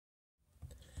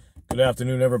Good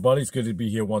afternoon, everybody. It's good to be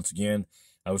here once again.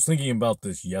 I was thinking about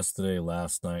this yesterday,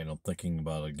 last night, and I'm thinking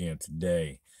about it again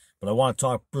today. But I want to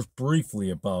talk briefly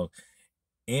about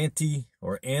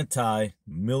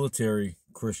anti-military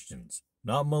Christians.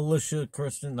 Not militia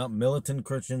Christians, not militant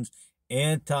Christians,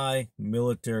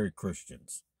 anti-military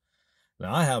Christians.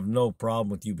 Now, I have no problem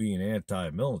with you being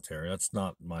anti-military. That's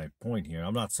not my point here.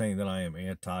 I'm not saying that I am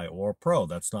anti or pro.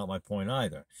 That's not my point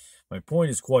either. My point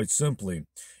is quite simply,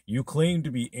 you claim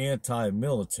to be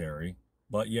anti-military,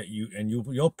 but yet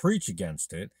you'll preach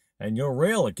against it, and you'll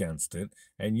rail against it,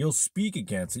 and you'll speak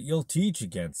against it, you'll teach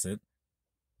against it,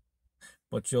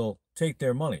 but you'll take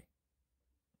their money,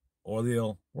 or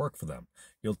they'll work for them.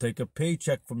 You'll take a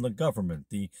paycheck from the government,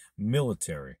 the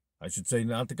military. I should say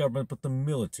not the government, but the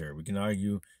military. We can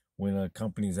argue when a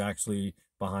company is actually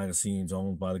behind the scenes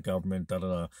owned by the government,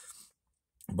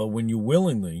 But when you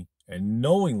willingly and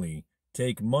knowingly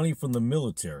take money from the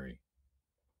military,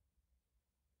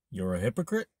 you're a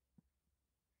hypocrite,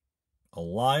 a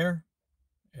liar,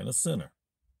 and a sinner.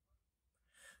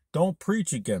 Don't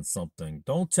preach against something.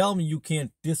 Don't tell me you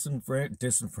can't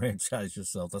disenfranchise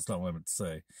yourself. That's not what I meant to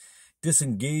say.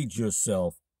 Disengage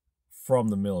yourself from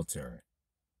the military.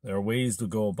 There are ways to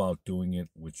go about doing it,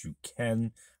 which you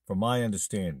can, from my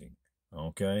understanding,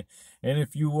 okay? And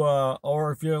if you,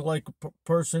 or if you're like a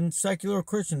person, secular or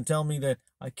Christian, tell me that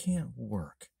I can't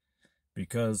work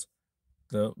because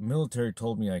the military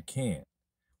told me I can't.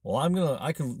 Well,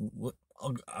 I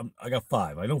got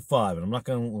 5. I know 5, and I'm not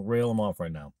going to rail them off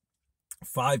right now.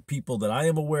 5 people that I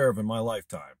am aware of in my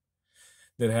lifetime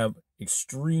that have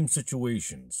extreme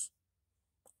situations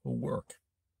who work.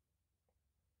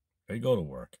 They go to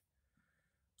work.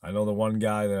 I know the one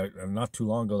guy that not too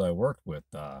long ago that I worked with,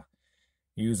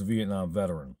 he was a Vietnam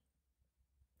veteran.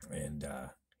 And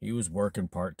he was working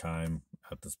part-time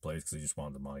at this place because he just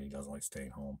wanted the money. He doesn't like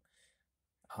staying home.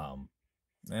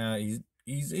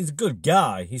 He's a good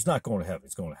guy. He's not going to heaven.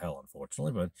 He's going to hell,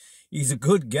 unfortunately. But he's a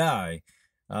good guy.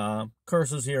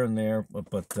 Curses here and there.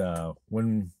 But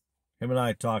when him and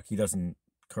I talk, he doesn't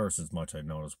curse as much, I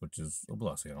notice, which is a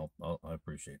blessing. I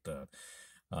appreciate that.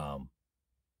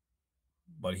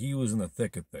 But he was in the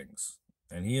thick of things.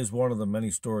 And he is one of the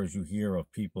many stories you hear of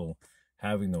people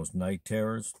having those night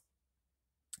terrors.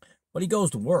 But he goes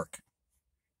to work.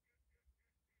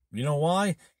 You know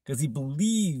why? Because he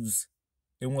believes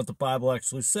in what the Bible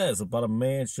actually says about a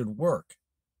man should work.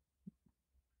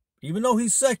 Even though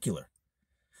he's secular.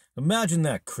 Imagine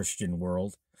that, Christian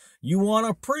world. You want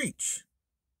to preach.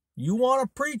 You want to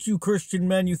preach, you Christian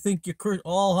men. You think you're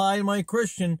all high and mighty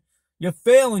Christian. You're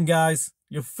failing, guys.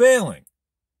 You're failing.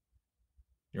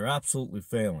 You're absolutely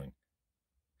failing.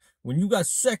 When you got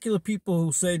secular people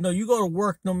who say, no, you go to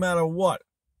work no matter what.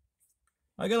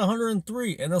 I got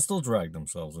 103, and they'll still drag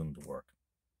themselves into work.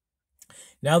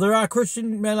 Now, there are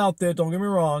Christian men out there, don't get me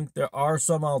wrong. There are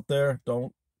some out there,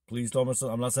 please don't miss it.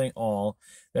 I'm not saying all,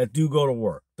 that do go to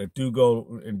work, that do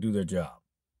go and do their job.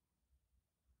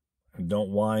 And don't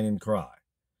whine and cry.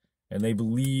 And they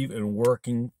believe in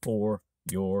working for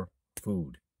your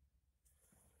food.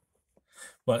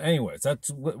 But anyways,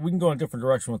 we can go in a different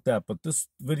direction with that. But this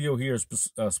video here is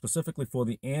specifically for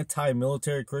the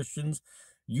anti-military Christians.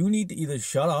 You need to either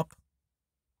shut up,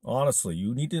 honestly,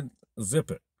 you need to zip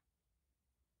it.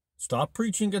 Stop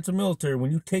preaching against the military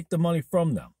when you take the money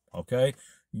from them, okay?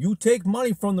 You take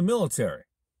money from the military.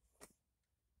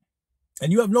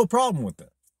 And you have no problem with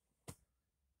it.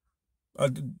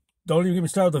 Don't even get me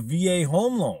started with the VA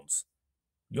home loans.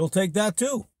 You'll take that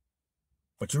too.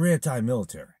 But you're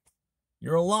anti-military.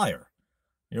 You're a liar.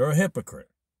 You're a hypocrite.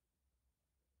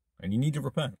 And you need to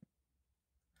repent.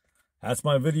 That's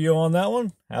my video on that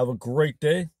one. Have a great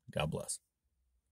day. God bless.